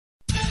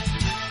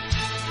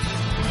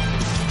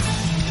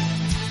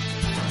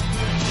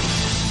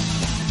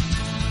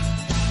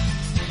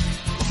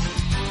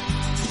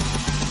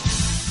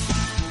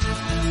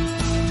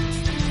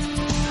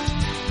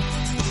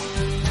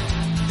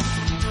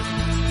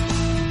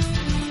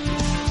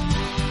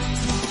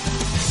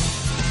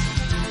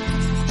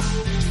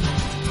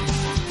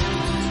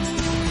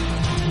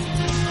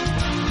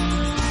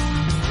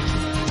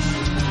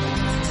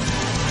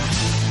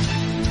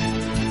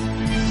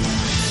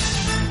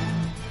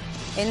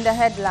In the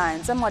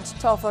headlines, a much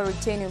tougher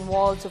retaining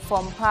wall to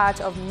form part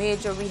of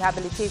major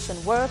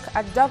rehabilitation work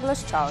at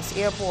Douglas Charles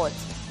Airport.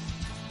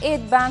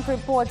 Aid Bank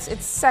reports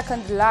its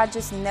second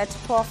largest net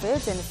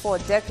profit in 4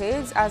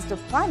 decades as the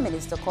Prime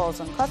Minister calls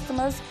on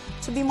customers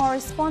to be more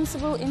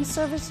responsible in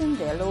servicing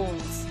their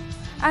loans.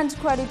 And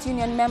credit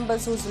union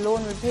members whose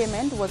loan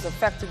repayment was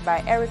affected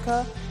by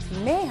Erica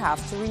may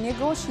have to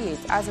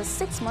renegotiate as a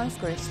 6-month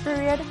grace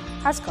period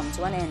has come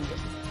to an end.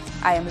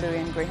 I am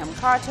Lorraine Graham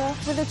Carter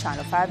with the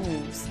Channel 5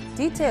 News.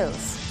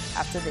 Details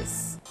after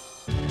this.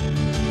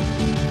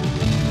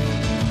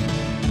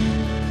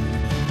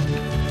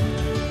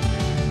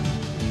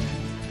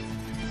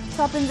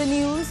 Top in the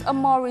news, a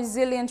more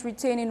resilient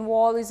retaining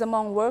wall is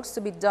among works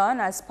to be done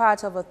as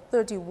part of a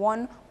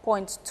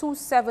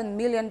 $31.27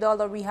 million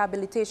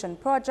rehabilitation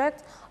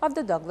project of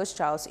the Douglas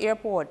Charles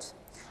Airport.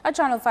 A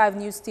Channel 5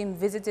 News team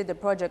visited the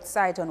project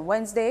site on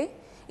Wednesday.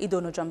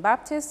 Idono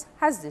Jean-Baptiste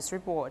has this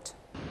report.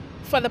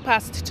 For the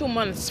past 2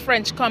 months,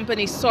 French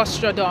company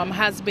NewsWed23rdMarch2k16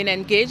 has been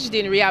engaged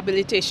in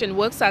rehabilitation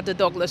works at the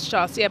Douglas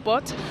Charles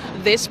Airport.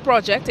 This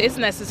project is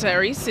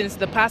necessary since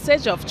the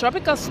passage of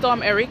Tropical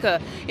Storm Erica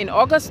in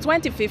August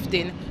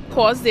 2015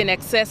 caused in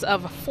excess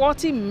of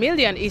 40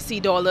 million EC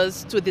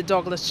dollars to the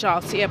Douglas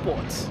Charles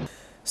Airport.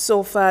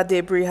 So far,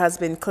 debris has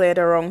been cleared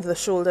around the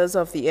shoulders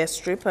of the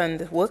airstrip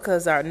and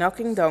workers are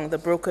knocking down the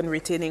broken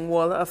retaining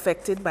wall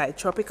affected by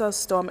Tropical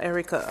Storm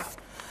Erica.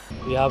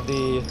 We have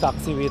the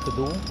taxiway to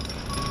do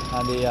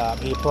and the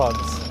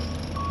aprons,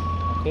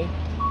 okay?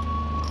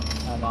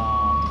 And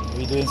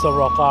we're doing some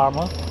rock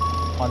armor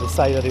on the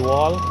side of the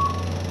wall.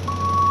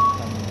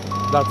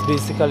 And that's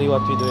basically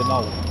what we're doing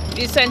now.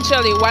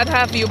 Essentially, what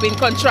have you been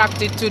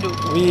contracted to do?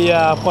 We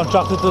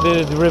contracted to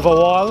the river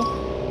wall,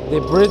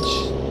 the bridge,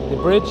 the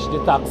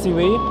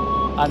taxiway,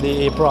 and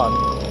the apron,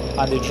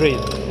 and the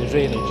drainage.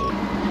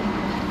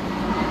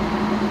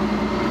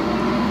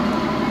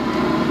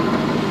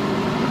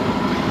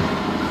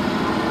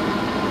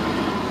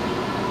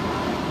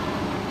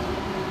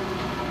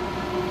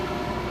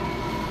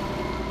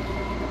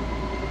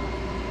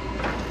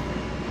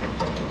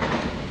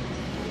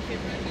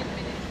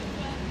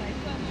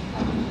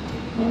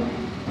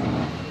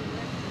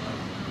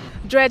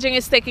 Dredging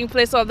is taking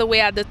place all the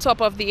way at the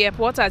top of the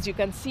airport, as you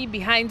can see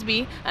behind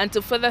me, and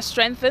to further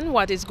strengthen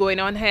what is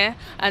going on here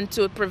and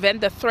to prevent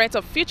the threat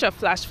of future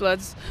flash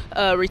floods,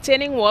 a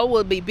retaining wall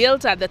will be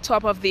built at the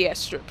top of the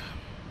airstrip.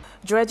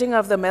 Dredging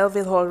of the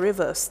Melville Hall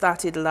River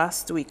started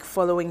last week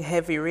following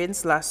heavy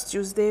rains last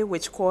Tuesday,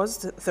 which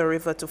caused the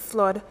river to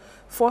flood,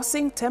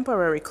 forcing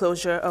temporary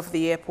closure of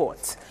the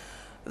airport.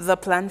 The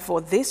plan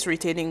for this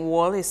retaining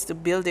wall is to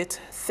build it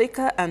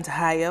thicker and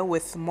higher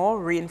with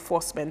more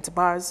reinforcement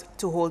bars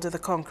to hold the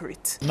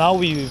concrete. Now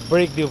we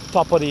break the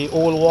top of the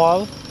old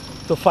wall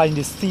to find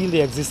the steel, the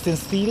existing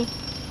steel,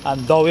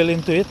 and dowel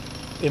into it,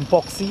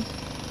 epoxy,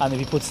 and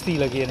we put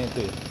steel again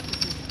into it,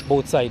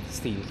 both sides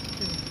steel.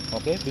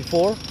 Okay,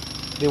 before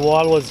the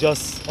wall was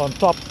just on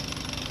top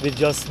with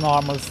just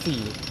normal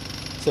steel,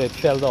 so it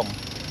fell down.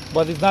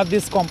 But it's not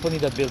this company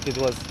that built it,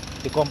 it was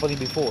the company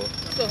before.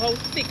 So how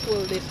thick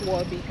will this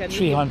wall be?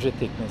 300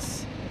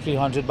 thickness,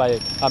 300 by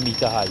a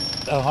meter high,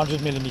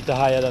 100 millimeter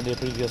higher than the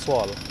previous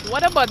wall.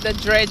 What about the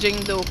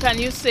dredging though? Can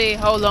you say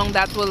how long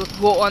that will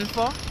go on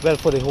for? Well,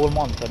 for the whole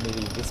month, and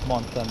maybe this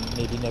month and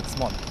maybe next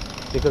month,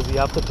 because we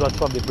have to dredge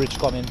from the bridge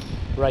coming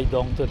right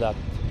down to that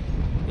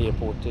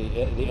airport,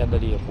 the end of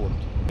the airport.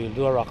 We'll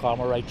do a rock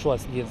armor right through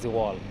against the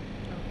wall,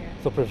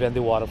 to prevent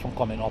the water from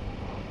coming up,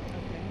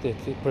 to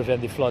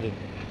prevent the flooding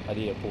at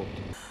the airport.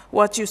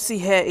 What you see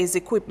here is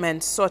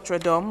equipment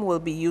NewsWed23rdMarch2k16 will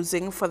be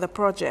using for the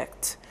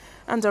project.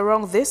 And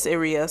around this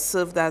area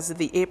served as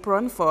the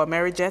apron for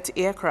Amerijet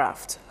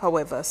aircraft.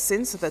 However,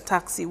 since the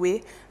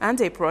taxiway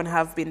and apron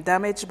have been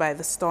damaged by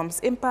the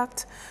storm's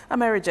impact,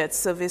 Amerijet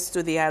service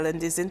to the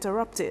island is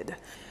interrupted.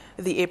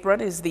 The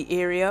apron is the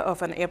area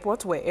of an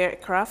airport where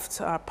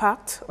aircraft are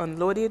packed,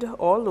 unloaded,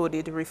 or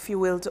loaded,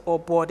 refueled, or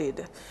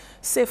boarded.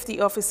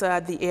 Safety officer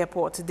at the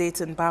airport,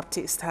 Dayton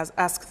Baptiste, has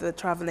asked the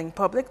traveling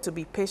public to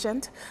be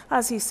patient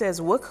as he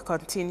says work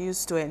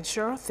continues to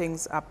ensure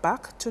things are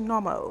back to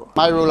normal.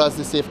 My role as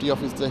the safety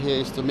officer here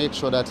is to make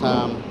sure that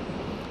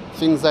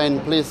things are in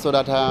place so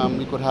that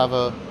we could have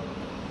a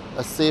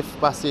safe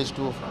passage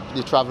to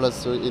the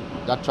travelers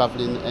that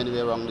traveling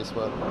anywhere around this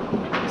world.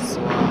 So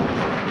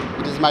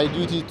it is my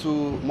duty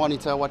to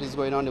monitor what is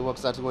going on, the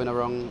works that are going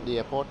around the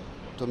airport,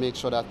 to make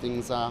sure that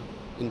things are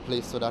in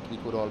place so that we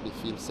could all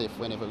feel safe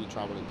whenever we're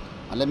traveling.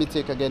 And let me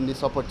take again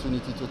this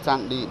opportunity to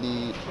thank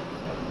the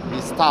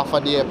staff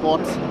at the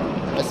airport,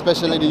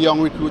 especially the young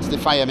recruits, the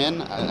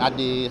firemen. At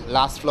the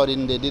last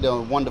flooding, they did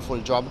a wonderful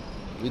job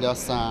with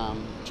us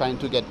trying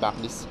to get back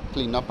this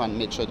cleaned up and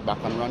make sure it's back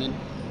and running.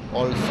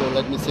 Also,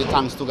 let me say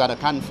thanks to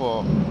Gadakan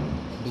for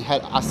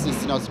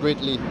assisting us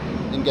greatly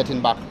in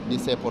getting back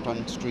this airport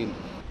on stream.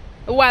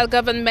 While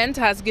government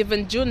has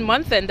given June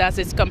month-end as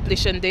its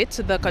completion date,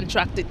 the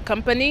contracted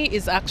company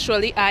is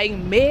actually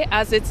eyeing May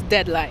as its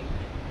deadline.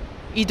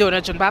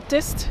 Idono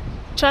Jean-Baptiste,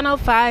 Channel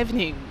 5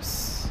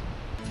 News.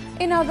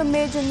 In other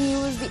major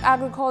news, the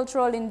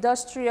Agricultural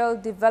Industrial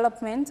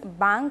Development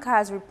Bank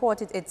has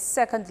reported its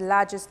second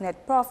largest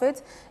net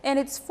profit in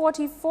its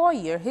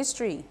 44-year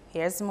history.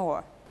 Here's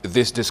more.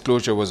 This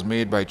disclosure was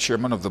made by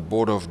Chairman of the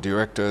Board of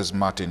Directors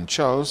Martin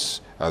Charles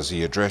as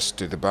he addressed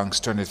the bank's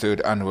 23rd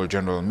Annual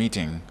General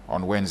Meeting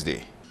on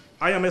Wednesday.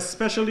 I am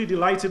especially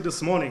delighted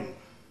this morning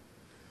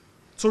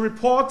to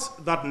report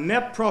that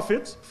net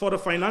profit for the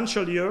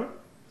financial year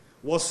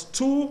was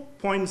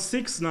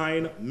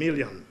 2.69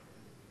 million,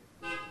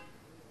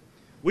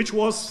 which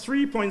was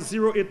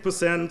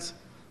 3.08%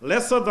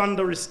 lesser than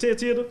the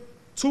restated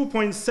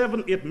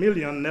 2.78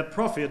 million net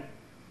profit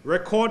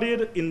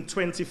recorded in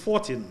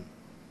 2014.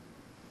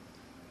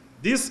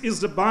 This is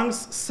the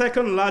bank's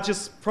second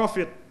largest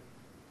profit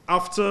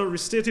after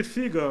restated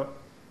figure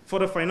for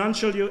the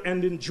financial year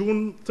ending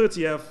June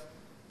 30th,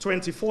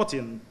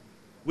 2014,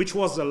 which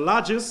was the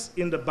largest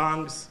in the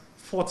bank's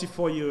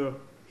 44-year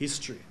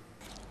history.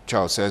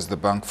 Charles says the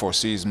bank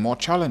foresees more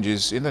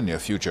challenges in the near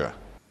future.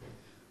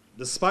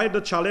 Despite the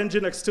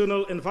challenging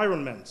external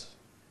environment,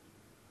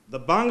 the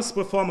bank's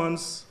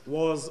performance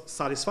was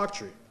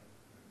satisfactory.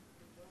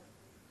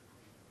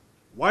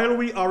 While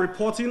we are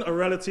reporting a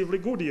relatively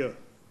good year,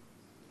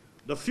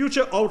 the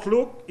future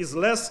outlook is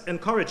less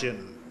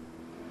encouraging,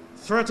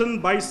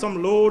 threatened by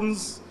some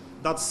loans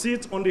that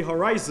sit on the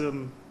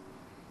horizon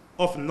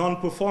of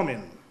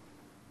non-performing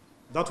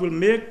that will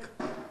make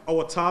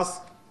our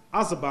task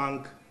as a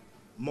bank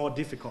more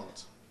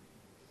difficult.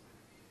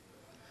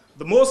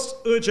 The most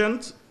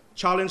urgent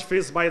challenge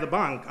faced by the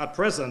bank at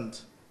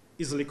present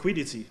is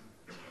liquidity.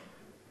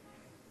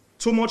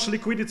 Too much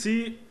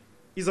liquidity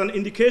is an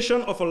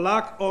indication of a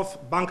lack of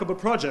bankable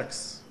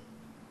projects,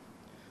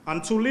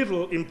 and too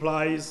little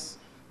implies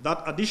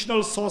that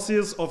additional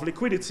sources of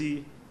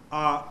liquidity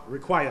are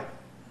required.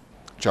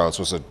 Charles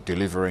was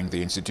delivering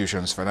the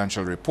institution's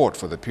financial report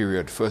for the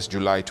period 1st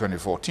July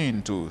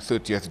 2014 to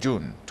 30th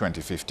June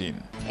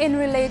 2015. In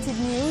related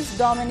news,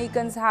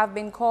 Dominicans have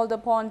been called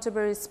upon to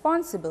be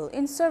responsible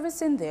in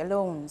servicing their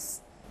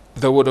loans.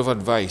 The word of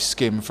advice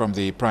came from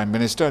the Prime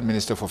Minister and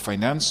Minister for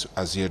Finance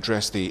as he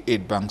addressed the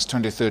 8 Bank's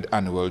 23rd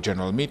Annual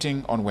General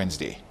Meeting on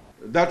Wednesday.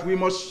 That we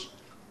must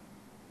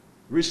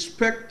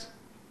respect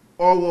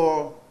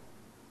our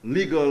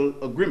legal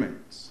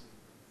agreements.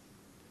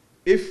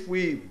 If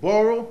we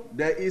borrow,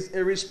 there is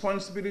a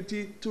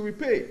responsibility to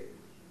repay.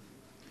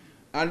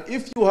 And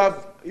if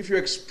you're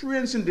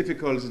experiencing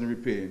difficulties in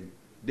repaying,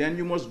 then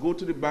you must go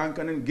to the bank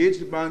and engage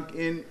the bank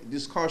in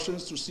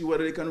discussions to see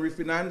whether they can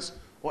refinance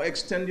or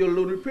extend your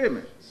loan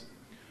repayments.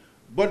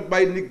 But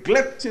by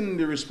neglecting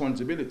the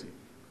responsibility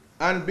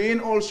and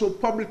being also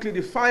publicly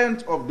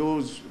defiant of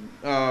those,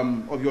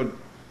 of your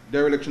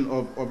dereliction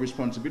of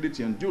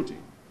responsibility and duty,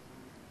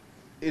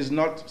 is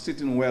not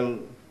sitting well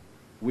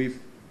with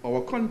our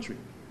country.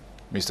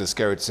 Mr.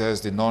 Skerritt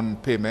says the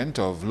non-payment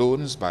of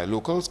loans by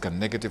locals can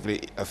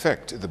negatively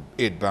affect the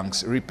 8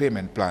 Bank's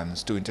repayment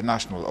plans to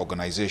international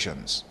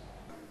organizations.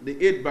 The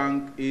 8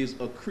 Bank is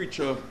a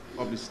creature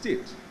of the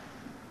state.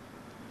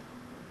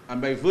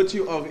 And by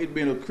virtue of it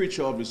being a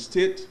creature of the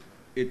state,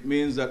 it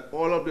means that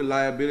all of the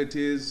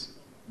liabilities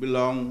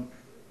belong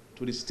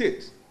to the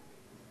state.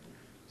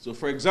 So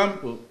for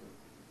example,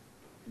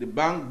 the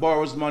bank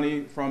borrows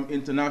money from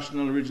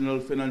international regional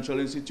financial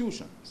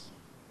institutions.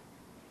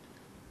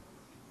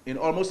 In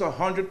almost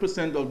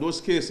 100% of those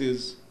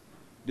cases,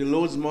 the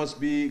loans must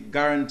be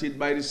guaranteed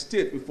by the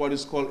state with what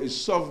is called a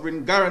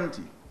sovereign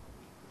guarantee,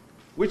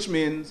 which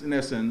means, in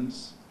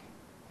essence,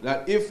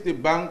 that if the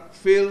bank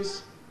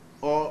fails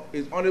or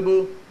is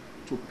unable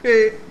to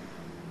pay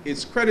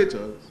its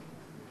creditors,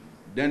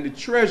 then the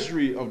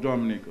Treasury of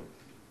Dominica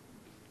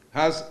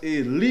has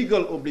a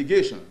legal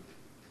obligation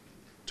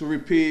to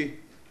repay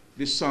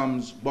the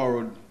sums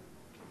borrowed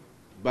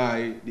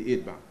by the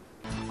 8 Bank.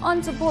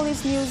 On to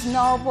police news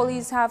now.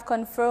 Police have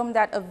confirmed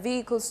that a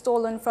vehicle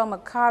stolen from a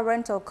car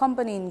rental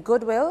company in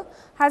Goodwill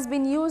has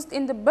been used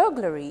in the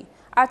burglary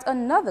at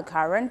another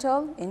car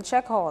rental in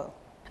Check Hall.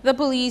 The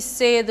police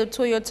say the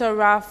Toyota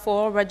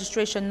RAV4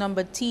 registration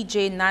number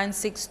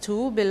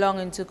TJ962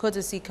 belonging to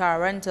Courtesy Car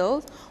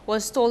Rentals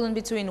was stolen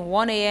between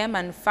 1 a.m.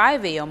 and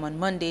 5 a.m. on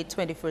Monday,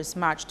 21st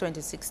March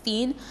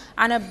 2016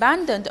 and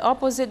abandoned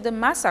opposite the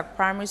Massac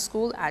Primary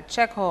School at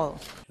Check Hall.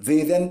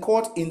 They then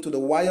caught into the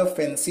wire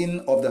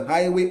fencing of the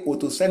Highway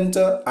Auto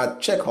Center at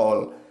Check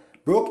Hall,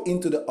 broke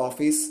into the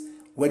office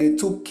where they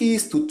took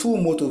keys to 2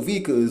 motor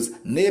vehicles,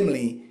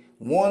 namely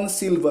one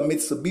silver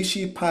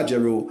Mitsubishi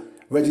Pajero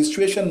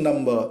registration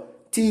number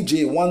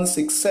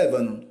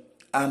TJ167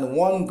 and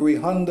one grey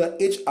Honda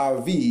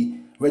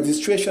HRV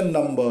registration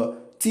number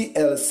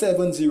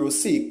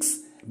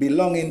TL706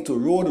 belonging to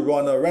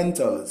Roadrunner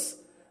Rentals.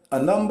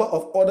 A number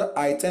of other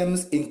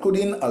items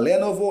including a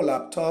Lenovo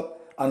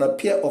laptop and a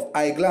pair of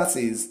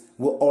eyeglasses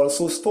were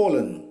also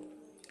stolen.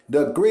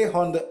 The grey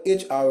Honda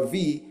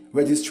HRV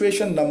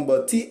registration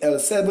number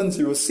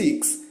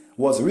TL706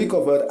 was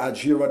recovered at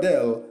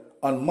Girardel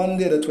on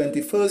Monday the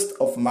 21st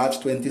of March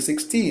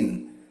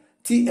 2016.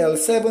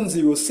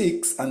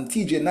 TL706 and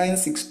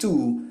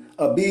TJ962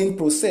 are being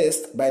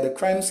processed by the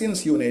Crime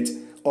Scenes Unit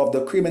of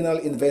the Criminal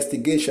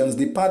Investigations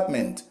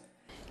Department.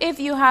 If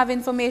you have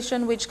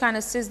information which can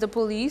assist the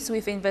police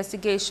with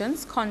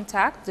investigations,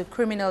 contact the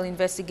Criminal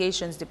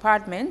Investigations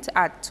Department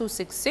at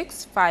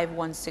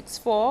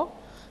 266-5164,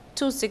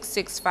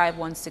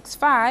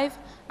 266-5165,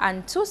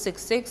 and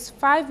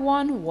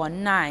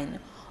 266-5119,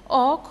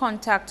 or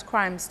contact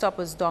Crime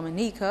Stoppers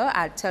Dominica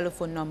at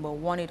telephone number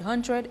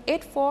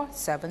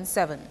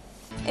 1-800-8477.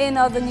 In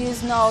other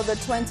news now, the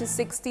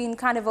 2016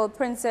 Carnival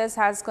Princess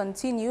has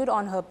continued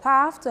on her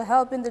path to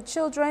helping the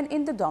children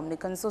in the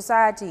Dominican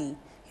society.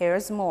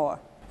 Here's more.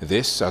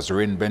 This as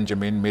Rain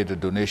Benjamin made a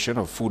donation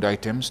of food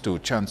items to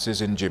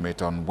Chances in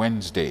Jimmet on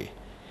Wednesday.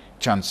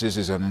 Chances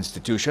is an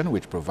institution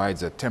which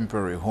provides a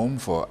temporary home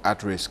for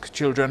at-risk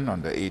children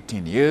under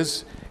 18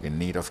 years in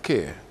need of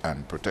care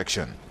and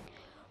protection.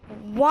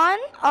 One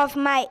of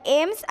my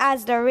aims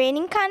as the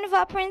reigning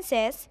Carnival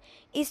Princess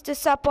is to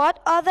support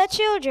other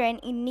children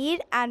in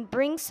need and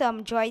bring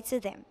some joy to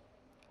them.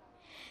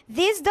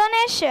 This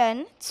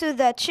donation to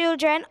the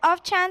children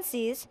of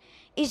Chances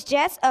is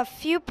just a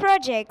few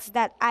projects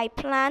that I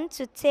plan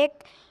to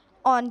take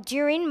on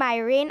during my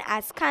reign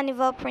as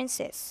Carnival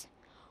Princess.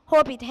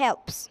 Hope it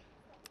helps.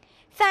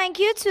 Thank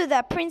you to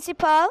the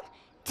principal,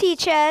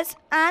 teachers,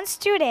 and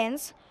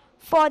students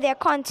for their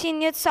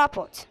continued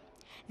support.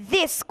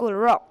 This school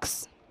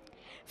rocks.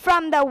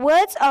 From the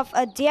words of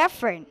a dear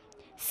friend,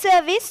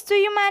 service to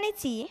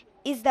humanity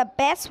is the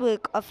best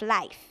work of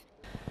life.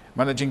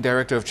 Managing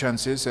Director of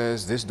Chances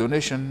says this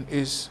donation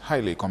is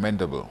highly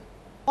commendable.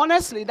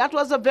 Honestly, that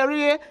was a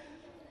very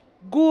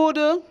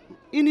good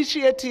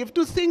initiative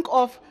to think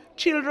of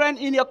children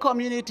in your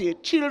community,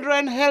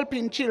 children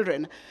helping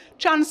children.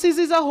 Chances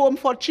is a home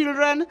for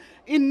children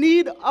in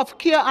need of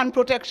care and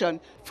protection.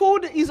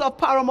 Food is of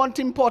paramount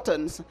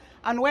importance,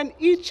 and when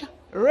each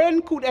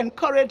reign could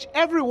encourage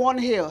everyone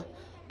here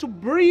to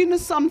bring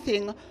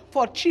something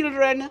for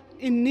children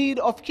in need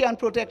of care and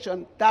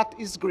protection, that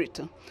is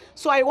great.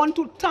 So I want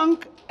to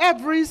thank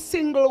every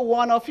single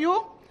one of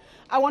you.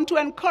 I want to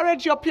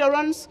encourage your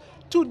parents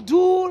to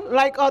do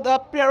like other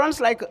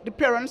parents, like the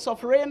parents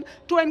of Rain,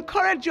 to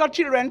encourage your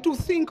children to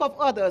think of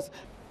others.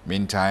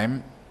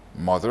 Meantime,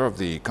 mother of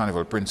the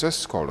Carnival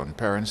Princess called on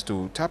parents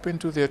to tap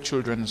into their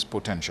children's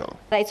potential.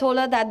 I told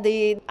her that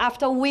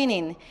after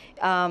winning,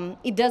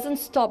 it doesn't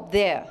stop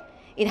there.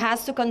 It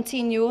has to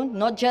continue,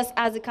 not just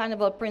as a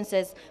Carnival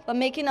Princess, but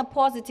making a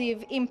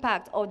positive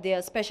impact out there,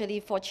 especially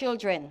for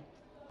children.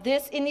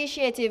 This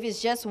initiative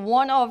is just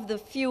one of the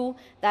few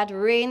that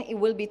Rain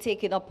will be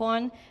taking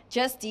upon.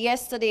 Just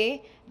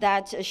yesterday,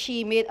 that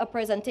she made a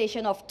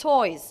presentation of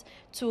toys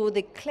to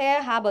the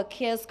Clare Harbour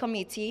Cares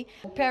Committee.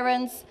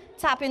 Parents,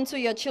 tap into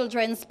your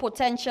children's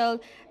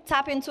potential,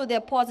 tap into their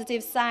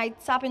positive side,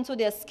 tap into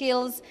their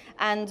skills,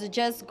 and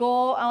just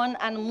go on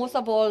and most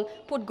of all,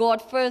 put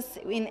God first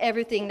in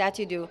everything that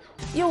you do.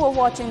 You were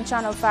watching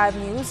Channel 5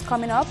 News.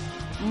 Coming up,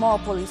 more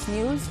police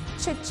news,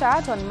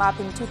 chit-chat on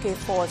Mapping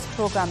 2K4's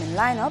programming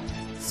lineup,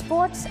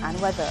 sports and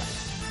weather.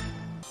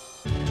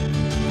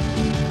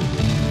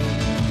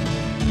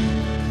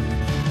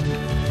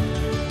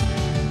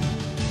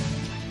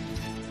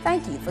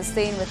 Thank you for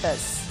staying with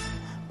us.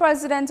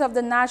 President of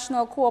the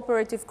National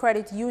Cooperative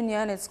Credit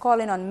Union is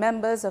calling on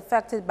members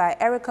affected by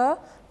ERICA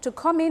to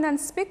come in and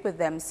speak with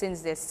them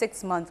since their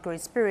 6-month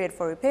grace period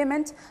for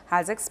repayment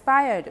has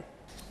expired.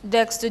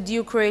 Dexter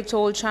Ducre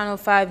told Channel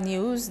 5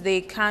 News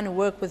they can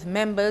work with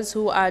members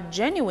who are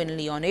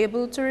genuinely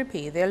unable to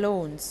repay their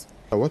loans.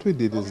 What we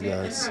did is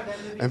that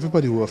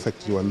everybody who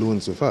affected our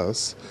loans with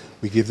us,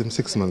 we gave them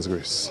 6 months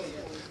grace.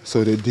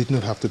 So they did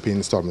not have to pay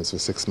installments for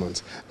 6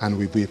 months, and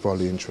we waived all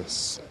the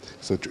interest.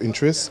 So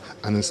interest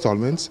and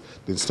installments,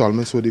 the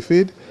installments were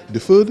deferred,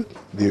 the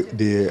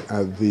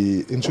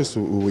interest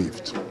were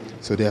waived.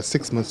 So they had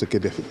 6 months to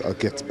get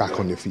back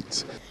on their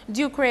feet.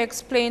 Ducre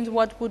explained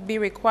what would be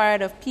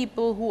required of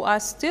people who are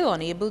still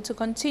unable to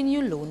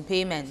continue loan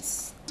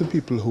payments. The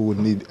people who would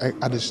need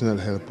additional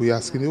help, we're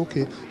asking you,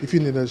 okay, if you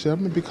need additional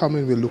help, maybe come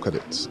in, we'll look at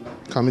it.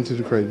 Come into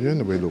the credit union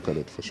and we'll look at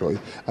it for sure.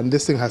 And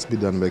this thing has to be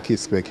done by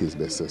case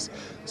basis.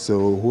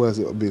 So who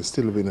has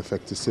still been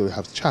affected, still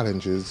have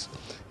challenges,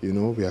 you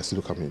know, we have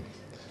to come in.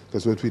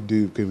 Because what we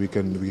do, we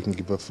can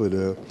give a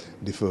further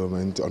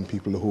deferment on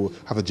people who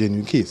have a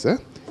genuine case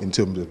in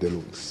terms of their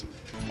loans.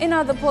 In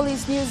other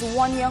police news,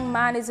 one young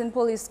man is in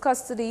police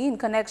custody in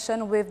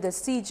connection with the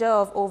seizure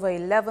of over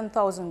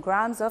 11,000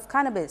 grams of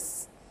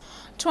cannabis.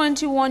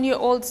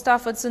 21-year-old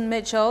Staffordson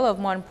Mitchell of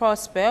Mount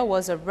Prosper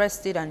was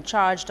arrested and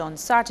charged on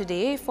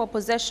Saturday for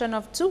possession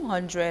of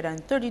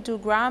 232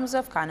 grams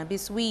of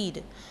cannabis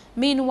weed.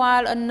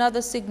 Meanwhile,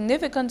 another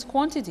significant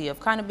quantity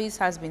of cannabis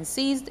has been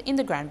seized in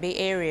the Grand Bay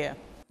area.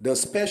 The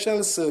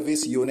Special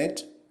Service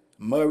Unit,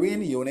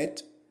 Marine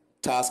Unit,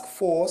 Task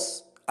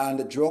Force, and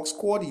the Drug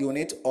Squad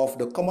Unit of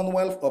the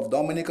Commonwealth of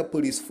Dominica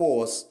Police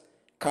Force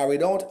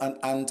carried out an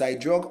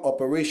anti-drug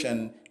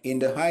operation in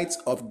the heights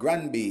of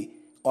Grand Bay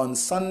on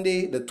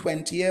Sunday, the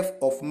 20th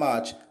of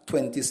March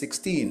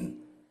 2016.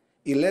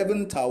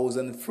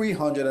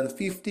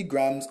 11,350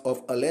 grams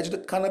of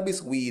alleged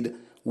cannabis weed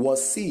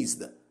was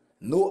seized.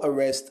 No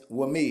arrests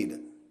were made.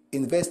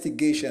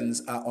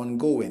 Investigations are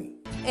ongoing.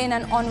 In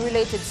an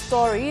unrelated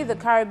story, the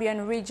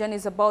Caribbean region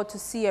is about to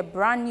see a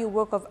brand new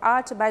work of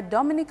art by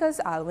Dominica's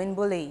Alwyn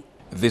Bully.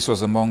 This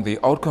was among the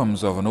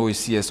outcomes of an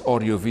OECS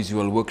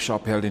audiovisual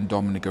workshop held in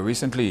Dominica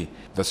recently.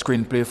 The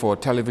screenplay for a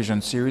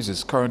television series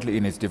is currently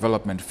in its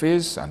development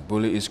phase, and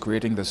Bully is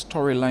creating the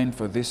storyline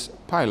for this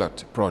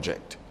pilot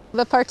project.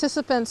 The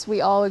participants,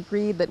 we all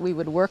agreed that we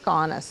would work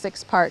on a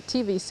 6-part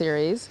TV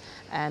series,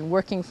 and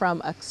working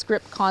from a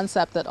script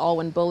concept that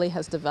Alwyn Bully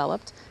has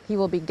developed. He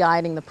will be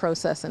guiding the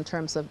process in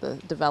terms of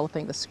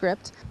developing the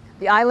script.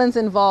 The islands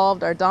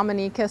involved are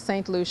Dominica,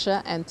 St.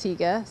 Lucia,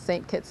 Antigua,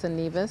 St. Kitts and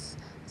Nevis,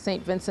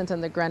 St. Vincent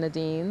and the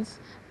Grenadines.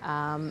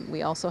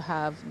 We also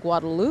have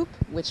Guadeloupe,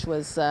 which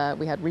was,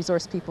 we had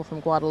resource people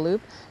from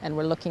Guadeloupe, and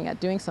we're looking at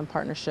doing some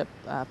partnership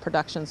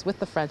productions with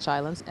the French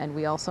islands. And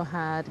we also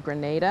had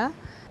Grenada.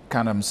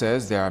 Canham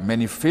says there are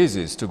many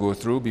phases to go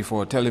through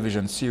before a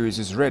television series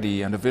is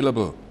ready and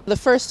available. The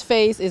first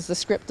phase is the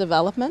script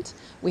development.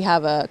 We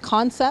have a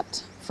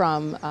concept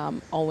from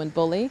Alwyn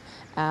Bully,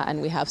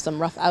 and we have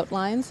some rough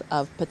outlines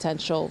of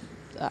potential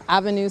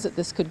avenues that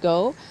this could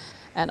go,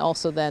 and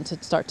also then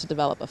to start to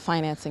develop a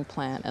financing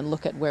plan and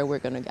look at where we're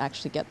going to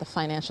actually get the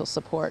financial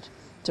support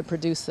to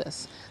produce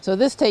this. So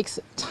this takes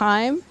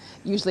time,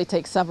 usually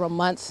takes several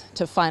months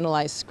to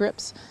finalize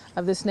scripts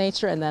of this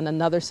nature, and then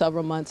another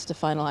several months to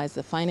finalize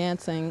the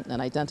financing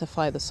and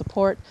identify the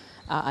support,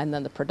 and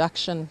then the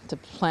production, to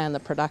plan the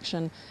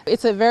production.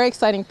 It's a very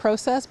exciting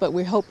process, but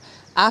we hope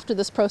after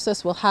this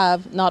process we'll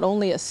have not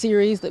only a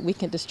series that we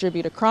can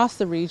distribute across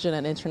the region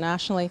and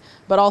internationally,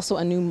 but also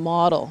a new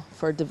model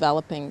for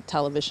developing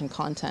television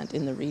content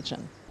in the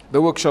region.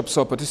 The workshop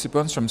saw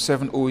participants from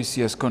 7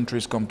 OECS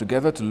countries come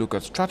together to look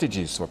at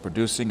strategies for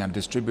producing and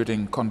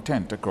distributing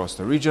content across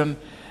the region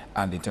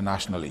and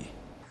internationally.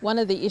 One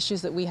of the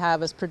issues that we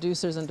have as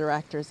producers and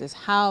directors is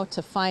how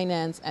to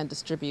finance and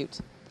distribute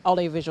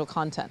audiovisual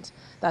content.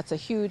 That's a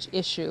huge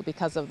issue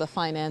because of the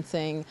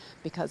financing,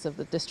 because of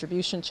the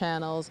distribution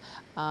channels,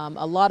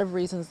 a lot of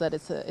reasons that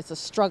it's a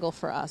struggle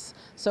for us.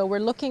 So we're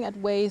looking at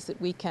ways that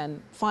we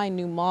can find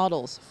new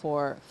models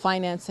for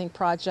financing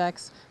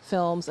projects,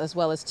 films, as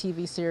well as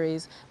TV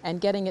series,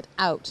 and getting it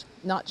out,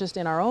 not just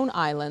in our own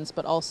islands,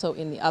 but also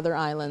in the other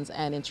islands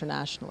and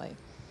internationally.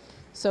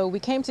 So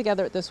we came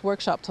together at this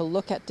workshop to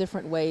look at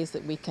different ways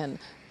that we can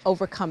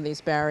overcome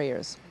these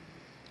barriers.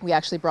 We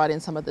actually brought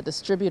in some of the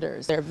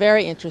distributors. They're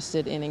very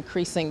interested in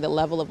increasing the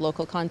level of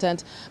local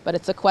content, but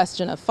it's a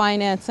question of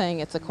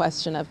financing, it's a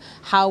question of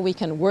how we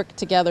can work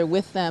together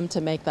with them to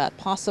make that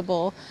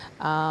possible.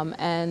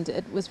 And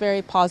it was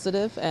very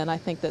positive, and I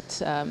think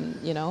that,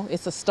 you know,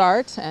 it's a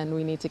start and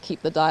we need to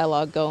keep the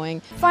dialogue going.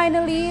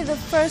 Finally, the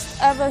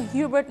first ever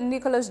Hubert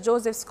Nicholas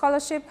Joseph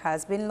Scholarship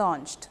has been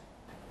launched.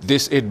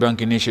 This Aid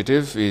Bank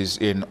initiative is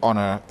in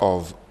honor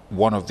of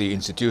one of the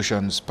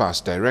institution's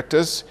past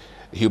directors.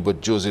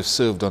 Hubert Joseph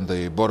served on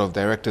the board of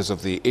directors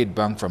of the Aid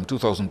Bank from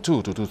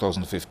 2002 to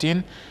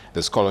 2015.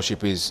 The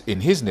scholarship is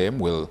in his name,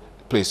 will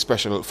place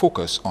special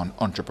focus on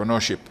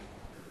entrepreneurship.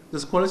 The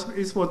scholarship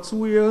is for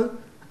 2-year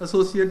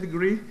associate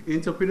degree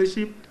in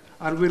entrepreneurship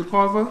and will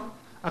cover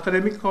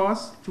academic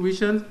costs,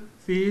 tuition,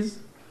 fees,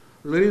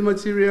 learning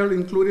material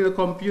including a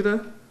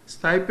computer,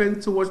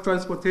 stipend towards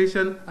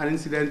transportation and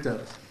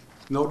incidentals.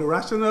 Now the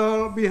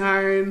rationale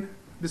behind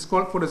the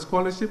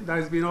scholarship that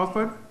is being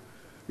offered: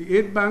 the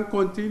Aid Bank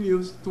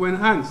continues to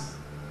enhance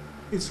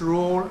its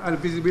role and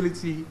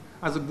visibility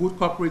as a good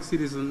corporate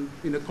citizen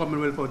in the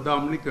Commonwealth of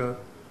Dominica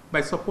by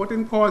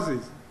supporting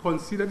causes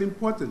considered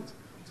important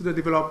to the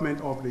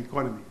development of the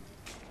economy.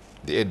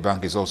 The Aid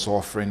Bank is also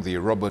offering the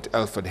Robert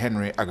Elford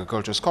Henry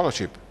Agriculture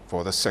Scholarship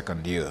for the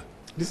 2nd year.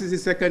 This is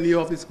the 2nd year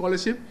of the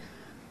scholarship,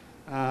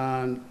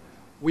 and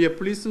we are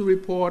pleased to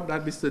report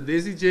that Mr.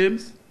 Daisy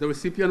James, the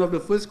recipient of the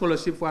first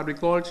scholarship for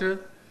agriculture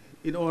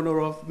in honor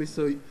of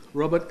Mr.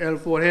 Robert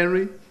Elford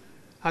Henry,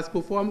 has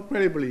performed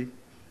credibly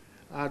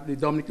at the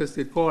Dominica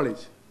State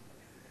College.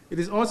 It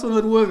is also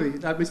noteworthy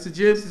that Mr.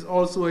 James is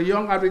also a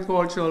young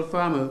agricultural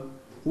farmer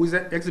who is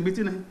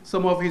exhibiting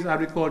some of his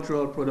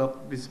agricultural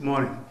product this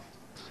morning.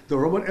 The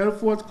Robert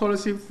Elford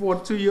Scholarship for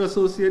 2-year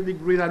associate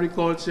degree in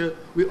agriculture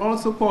will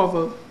also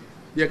cover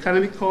the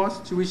academic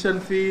costs, tuition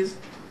fees,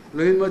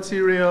 learning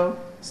material,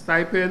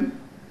 stipend,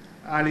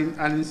 and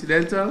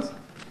incidentals.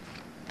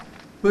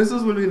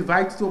 Persons will be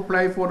invited to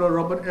apply for the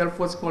Robert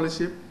Elford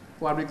Scholarship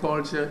for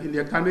Agriculture in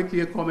the academic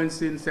year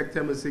commencing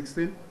September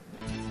 16.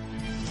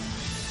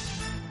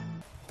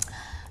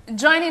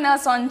 Joining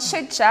us on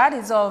Chit Chat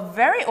is our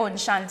very own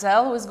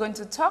Chantel, who is going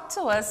to talk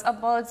to us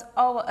about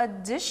our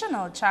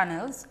additional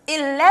channels,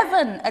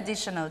 11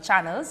 additional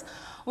channels,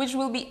 which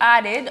will be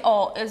added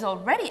or is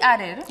already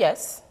added.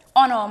 Yes.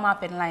 On our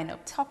mapping lineup.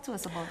 Talk to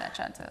us about that,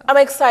 Chantel. I'm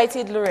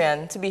excited,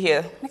 Lorianne, to be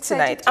here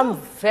tonight. I'm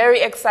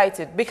very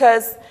excited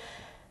because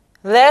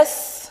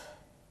less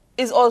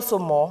is also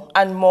more,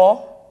 and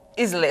more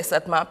is less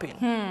at mapping.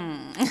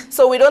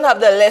 So we don't have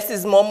the less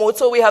is more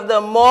motto, we have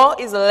the more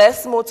is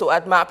less motto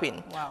at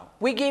mapping. Wow.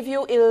 We give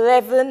you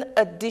 11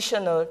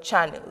 additional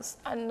channels,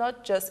 and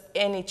not just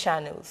any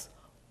channels,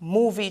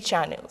 movie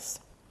channels.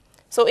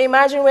 So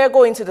imagine we're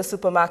going to the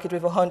supermarket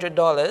with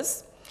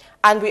 $100,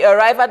 and we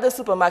arrive at the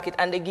supermarket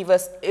and they give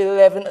us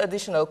 11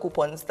 additional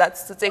coupons.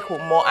 That's to take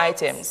home more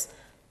items.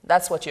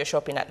 That's what you're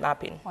shopping at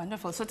mapping.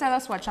 Wonderful. So tell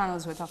us what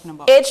channels we're talking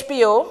about.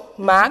 HBO,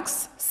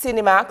 Max,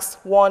 Cinemax,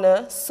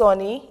 Warner,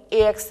 Sony,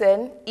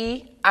 AXN,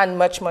 E, and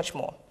much, much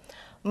more.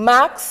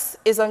 Max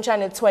is on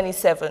channel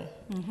 27.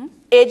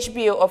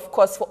 HBO, of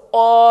course, for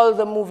all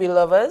the movie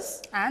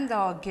lovers. And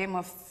our Game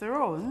of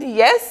Thrones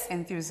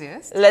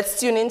enthusiasts. Let's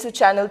tune into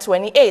channel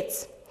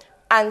 28.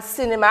 And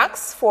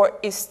Cinemax for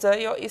Easter.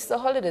 Your Easter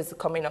holidays are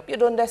coming up. You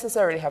don't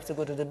necessarily have to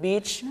go to the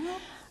beach.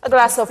 A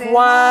glass of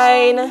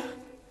wine,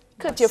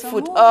 cut your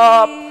foot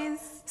up.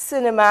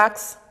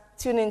 Cinemax,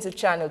 tune into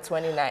channel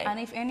 29. And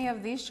if any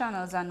of these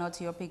channels are not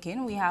your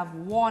picking, we have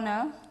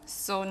Warner,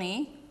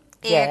 Sony,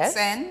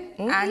 AXN,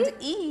 and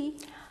E.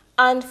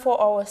 And for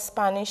our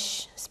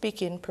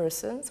Spanish-speaking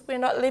persons, we're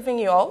not leaving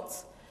you out.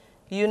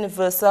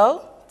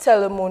 Universal,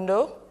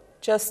 Telemundo,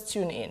 just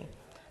tune in.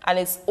 And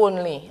it's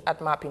only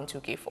at Mapping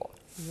 2K4.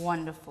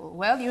 Wonderful.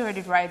 Well, you heard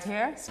it right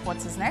here.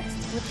 Sports is next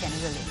with Kenny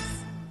Williams.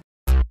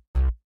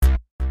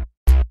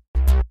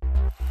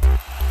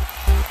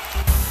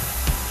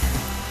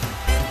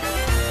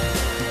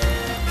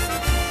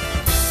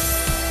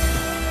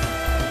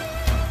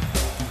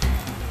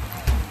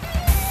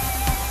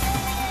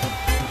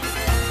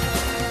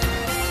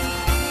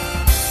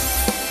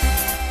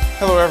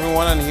 Hello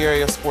everyone, and here are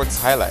your sports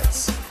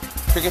highlights.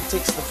 Cricket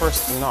takes the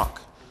first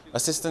knock.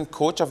 Assistant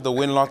coach of the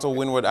Win Lotto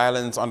Windward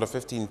Islands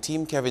under-15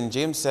 team, Kevin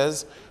James,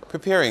 says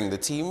preparing the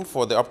team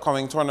for the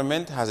upcoming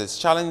tournament has its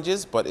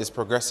challenges but is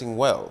progressing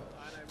well.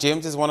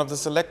 James is one of the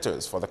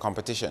selectors for the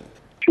competition.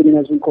 Training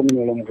has been coming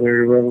along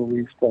very well.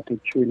 We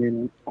started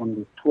training on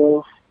the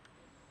 12th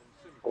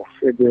of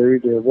February,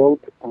 thereabout,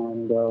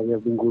 and we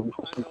have been going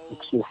for 6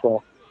 weeks so far.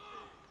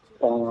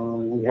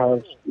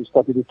 We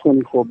started with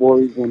 24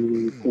 boys, and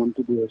we want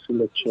to do a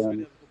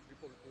selection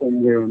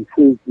somewhere on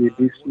Tuesday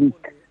this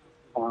week.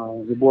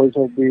 The boys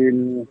have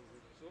been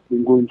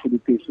going through the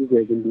paces.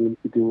 They've been doing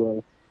pretty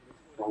well.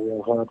 We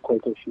have had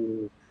quite a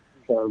few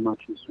trial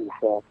matches so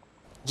far.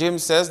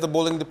 James says the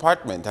bowling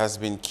department has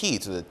been key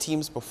to the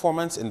team's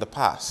performance in the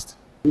past.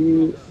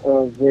 We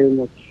are very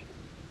much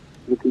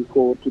looking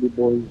forward to the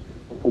boys'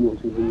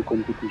 performances in the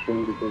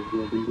competition because they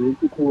have been doing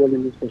pretty well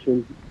in the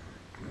sessions.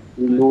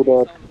 We know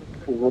that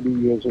over the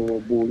years our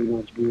bowling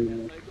has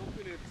been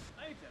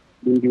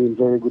doing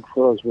very good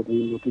for us, but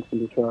we noticed in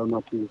the trial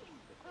matches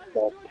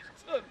that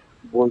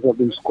boys have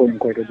been scoring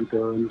quite a bit of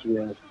runs. We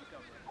have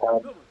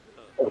had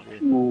a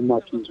few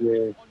matches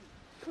where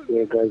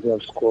guys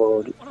have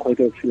scored,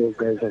 quite a few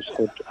guys have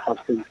scored half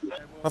centuries.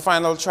 The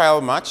final trial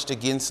match to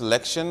gain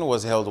selection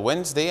was held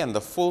Wednesday, and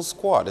the full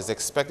squad is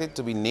expected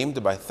to be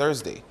named by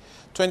Thursday.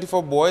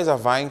 24 boys are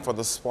vying for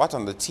the spot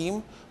on the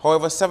team.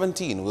 However,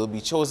 17 will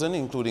be chosen,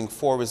 including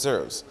 4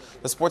 reserves.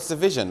 The sports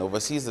division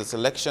oversees the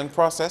selection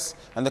process,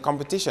 and the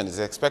competition is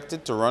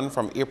expected to run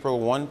from April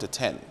 1 to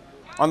 10.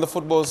 On the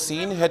football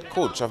scene, head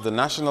coach of the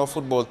national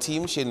football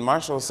team, Shane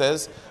Marshall,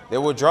 says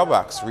there were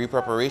drawbacks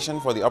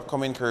re-preparation for the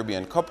upcoming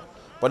Caribbean Cup,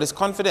 but is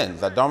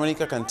confident that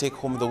Dominica can take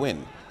home the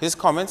win. His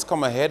comments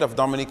come ahead of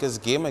Dominica's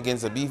game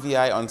against the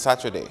BVI on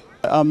Saturday.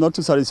 I'm not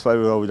too satisfied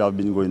with how we have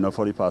been going up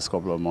for the past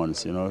couple of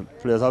months.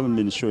 Players haven't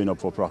been showing up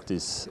for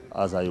practice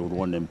as I would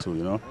want them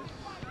to.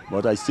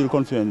 But I still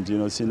confident,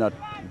 seeing that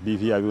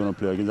BVI we're going to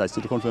play against, I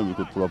still confident we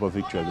could pull up a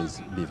victory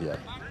against BVI.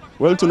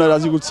 Well, tonight,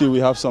 as you could see, we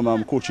have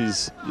some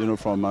coaches,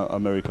 from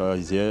America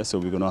is here, so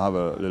we're going to have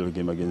a little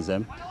game against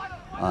them.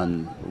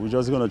 And we're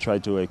just going to try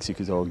to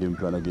execute our game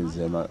plan against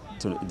them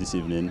this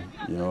evening.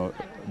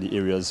 The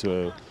areas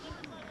where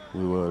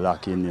we were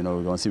lacking,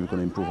 we're going to see if we can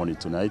improve on it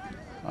tonight.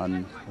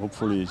 And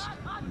hopefully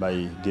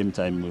by game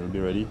time we'll be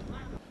ready.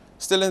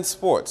 Still in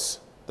sports,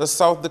 the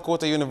South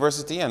Dakota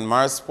University and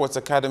Mars Sports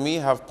Academy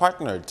have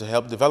partnered to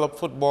help develop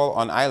football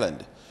on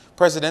island.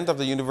 President of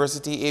the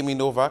university, Amy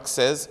Novak,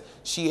 says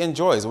she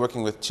enjoys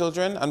working with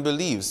children and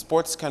believes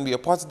sports can be a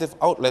positive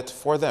outlet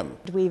for them.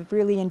 We've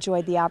really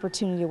enjoyed the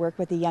opportunity to work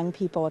with the young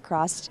people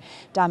across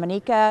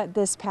Dominica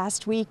this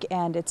past week,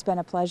 and it's been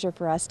a pleasure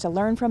for us to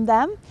learn from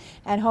them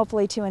and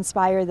hopefully to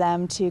inspire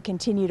them to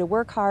continue to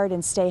work hard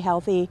and stay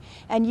healthy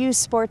and use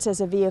sports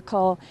as a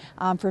vehicle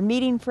for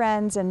meeting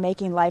friends and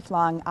making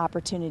lifelong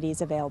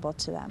opportunities available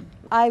to them.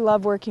 I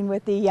love working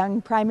with the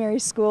young primary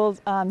school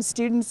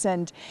students,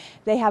 and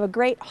they have a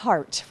great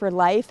heart for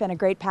life and a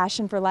great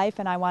passion for life,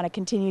 and I want to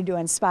continue to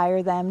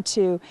inspire them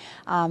to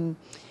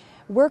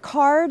work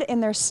hard in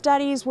their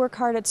studies, work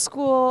hard at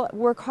school,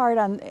 work hard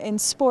in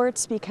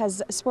sports,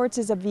 because sports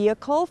is a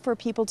vehicle for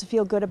people to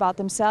feel good about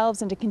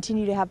themselves and to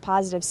continue to have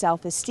positive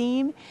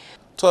self-esteem.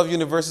 12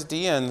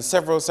 university and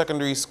several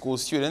secondary school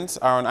students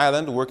are on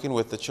island working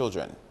with the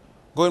children.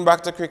 Going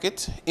back to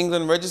cricket,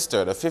 England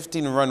registered a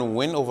 15-run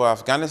win over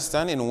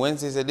Afghanistan in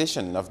Wednesday's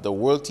edition of the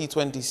World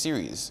T20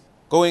 Series.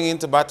 Going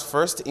into bat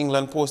first,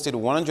 England posted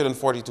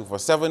 142 for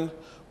 7.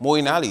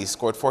 Moeen Ali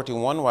scored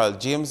 41, while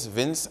James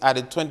Vince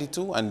added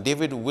 22 and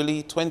David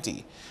Willey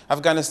 20.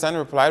 Afghanistan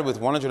replied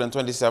with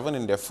 127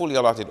 in their fully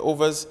allotted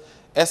overs,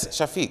 S.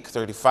 Shafiq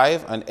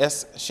 35 and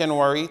S.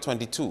 Shenwari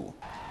 22.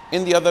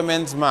 In the other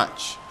men's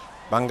match,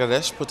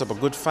 Bangladesh put up a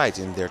good fight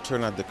in their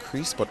turn at the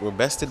crease but were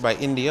bested by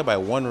India by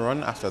 1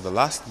 run after the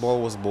last ball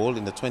was bowled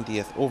in the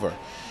 20th over.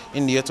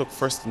 India took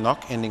first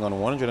knock, ending on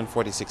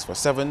 146 for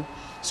 7.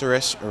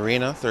 Suresh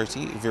Raina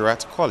 30,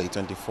 Virat Kohli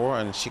 24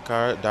 and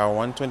Shikhar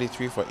Dhawan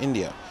 23 for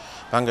India.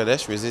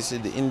 Bangladesh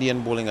resisted the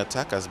Indian bowling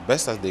attack as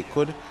best as they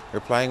could,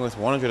 replying with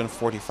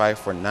 145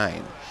 for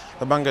 9.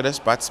 The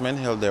Bangladesh batsmen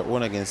held their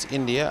own against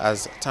India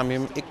as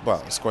Tamim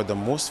Iqbal scored the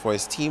most for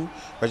his team,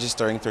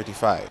 registering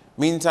 35.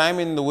 Meantime,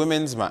 in the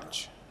women's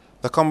match,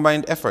 the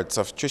combined efforts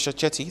of Trisha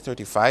Chetty,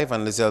 35,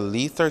 and Lizelle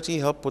Lee, 30,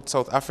 helped put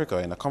South Africa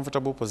in a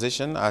comfortable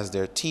position as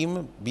their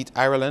team beat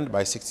Ireland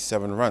by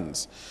 67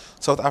 runs.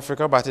 South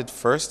Africa batted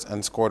first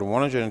and scored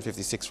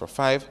 156 for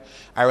 5.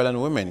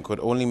 Ireland women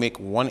could only make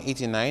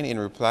 189 in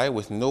reply,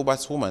 with no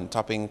batswoman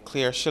topping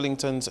Claire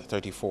Shillington's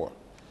 34.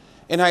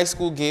 In high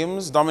school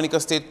games, Dominica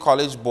State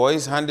College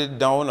boys handed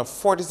down a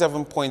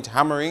 47-point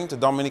hammering to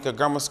Dominica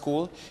Grammar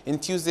School in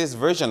Tuesday's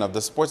version of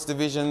the Sports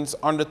Division's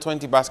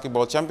Under-20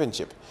 Basketball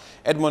Championship.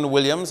 Edmund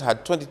Williams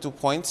had 22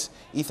 points,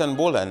 Ethan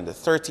Boland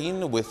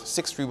 13 with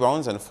 6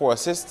 rebounds and 4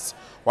 assists,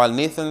 while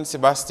Nathan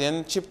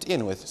Sebastian chipped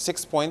in with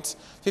 6 points,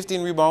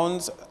 15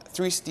 rebounds,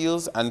 3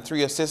 steals and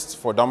 3 assists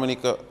for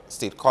Dominica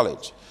State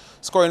College.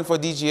 Scoring for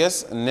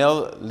DGS,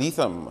 Nell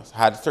Leatham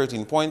had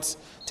 13 points,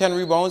 10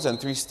 rebounds and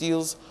 3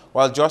 steals,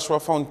 while Joshua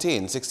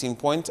Fontaine 16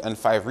 points and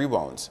 5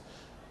 rebounds.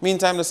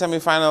 Meantime, the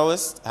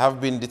semi-finalists have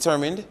been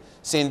determined.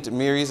 St.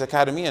 Mary's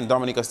Academy and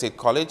Dominica State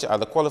College are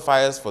the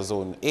qualifiers for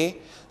Zone A.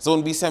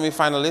 Zone B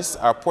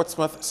semi-finalists are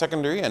Portsmouth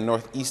Secondary and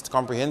Northeast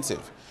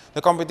Comprehensive.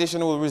 The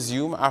competition will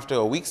resume after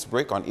a week's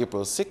break on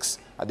April 6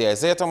 at the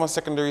Isaiah Thomas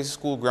Secondary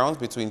School grounds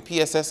between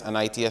PSS and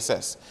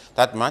ITSS.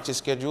 That match is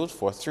scheduled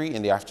for 3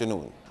 in the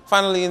afternoon.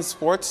 Finally, in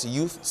sports,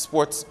 Youth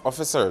Sports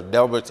Officer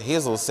Delbert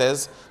Hazel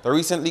says the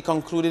recently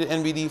concluded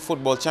NBD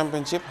Football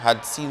Championship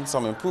had seen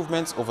some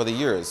improvements over the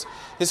years.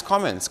 His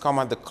comments come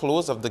at the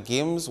close of the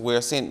games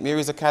where St.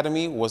 Mary's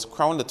Academy was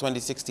crowned the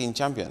 2016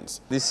 champions.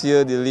 This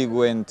year the league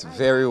went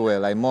very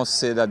well. I must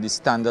say that the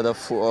standard of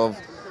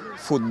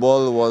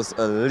football was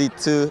a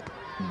little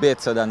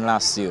better than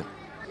last year.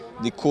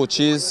 The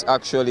coaches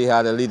actually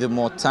had a little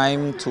more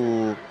time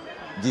to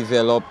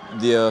develop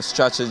their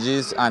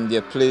strategies and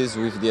their plays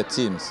with their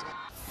teams.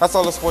 That's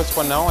all the sports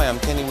for now. I am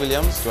Kenny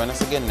Williams. Join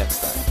us again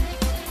next time.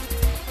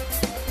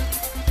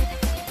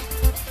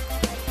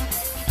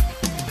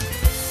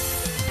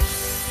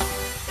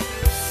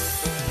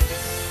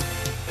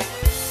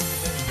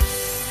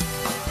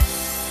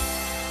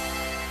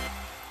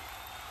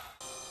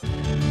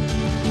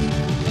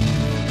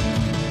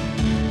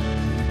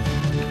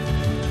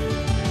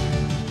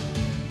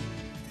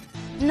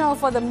 Now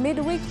for the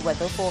midweek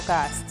weather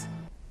forecast.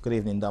 Good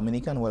evening,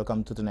 Dominica, and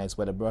welcome to tonight's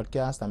weather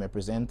broadcast. I'm your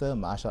presenter,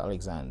 Marsha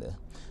Alexander.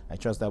 I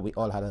trust that we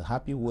all had a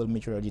happy World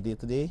Meteorology Day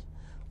today.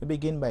 We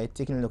begin by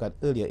taking a look at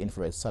earlier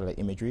infrared satellite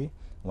imagery,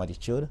 what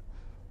it showed.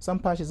 Some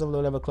patches of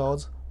low-level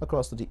clouds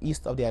across to the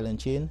east of the island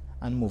chain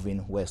and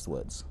moving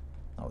westwards.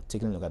 Now,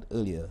 taking a look at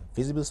earlier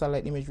visible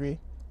satellite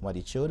imagery, what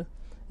it showed.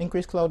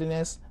 Increased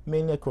cloudiness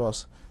mainly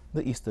across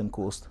the eastern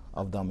coast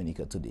of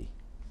Dominica today.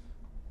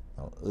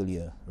 Now,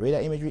 earlier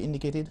radar imagery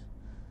indicated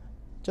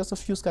just a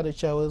few scattered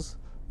showers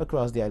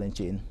across the island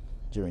chain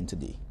during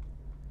today.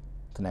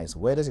 Tonight's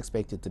weather is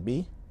expected to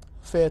be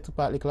fair to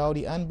partly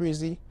cloudy and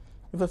breezy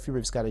with a few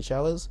brief scattered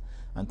showers,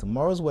 and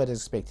tomorrow's weather is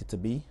expected to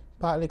be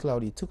partly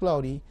cloudy to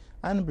cloudy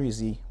and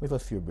breezy with a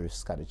few brief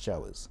scattered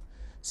showers.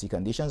 Sea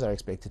conditions are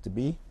expected to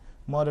be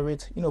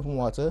moderate in open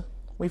water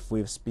with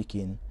waves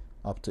peaking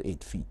up to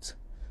 8 feet.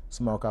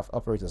 Small craft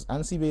operators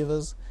and sea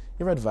bathers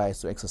are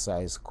advised to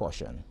exercise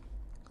caution.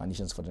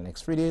 Conditions for the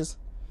next 3 days: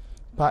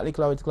 partly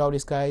cloudy to cloudy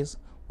skies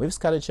with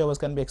scattered showers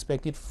can be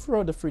expected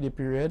throughout the 3-day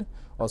period.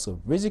 Also,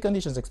 breezy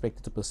conditions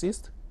expected to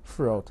persist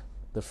throughout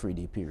the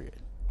 3-day period.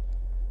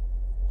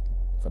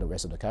 For the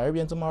rest of the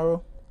Caribbean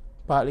tomorrow,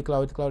 partly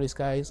cloudy to cloudy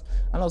skies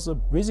and also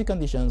breezy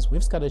conditions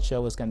with scattered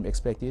showers can be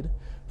expected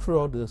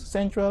throughout the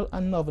central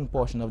and northern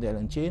portion of the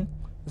island chain,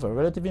 with a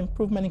relative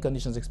improvement in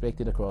conditions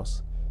expected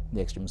across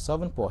the extreme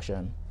southern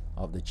portion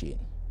of the chain.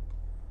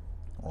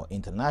 Our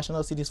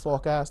international cities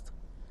forecast: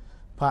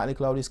 partly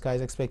cloudy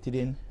skies expected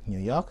in New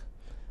York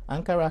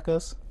and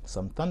Caracas,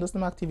 some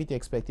thunderstorm activity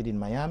expected in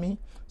Miami,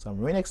 some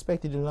rain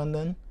expected in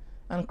London,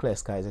 and clear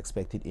skies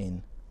expected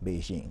in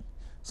Beijing.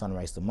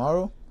 Sunrise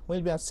tomorrow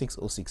will be at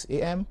 6:06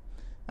 a.m.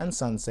 and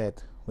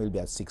sunset will be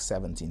at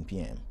 6:17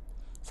 p.m.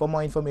 For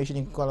more information,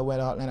 you can call the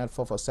weather hotline at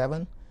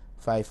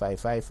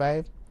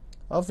 447-5555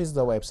 or visit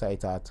the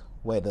website at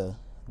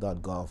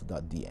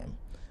weather.gov.dm.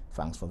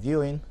 Thanks for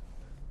viewing.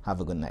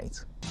 Have a good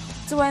night.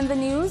 To end the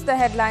news, the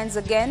headlines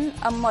again: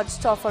 a much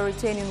tougher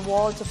retaining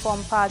wall to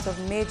form part of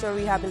major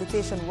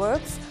rehabilitation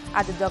works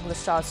at the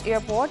Douglas Charles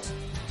Airport.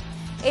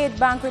 Aid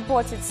Bank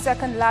reports its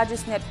second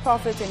largest net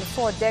profit in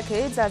 4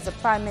 decades as the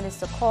Prime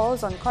Minister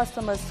calls on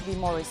customers to be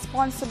more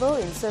responsible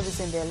in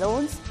servicing their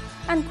loans,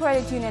 and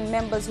credit union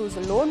members whose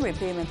loan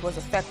repayment was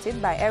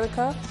affected by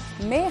Erica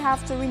may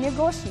have to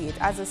renegotiate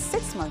as a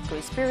 6-month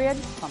grace period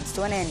comes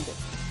to an end.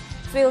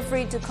 Feel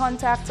free to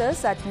contact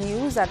us at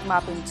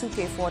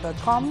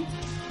news@mapping2k4.com.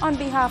 On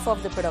behalf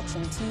of the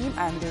production team,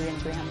 I'm Dorian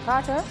Graham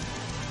Carter.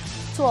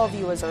 To all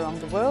viewers around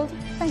the world,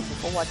 thank you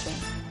for watching.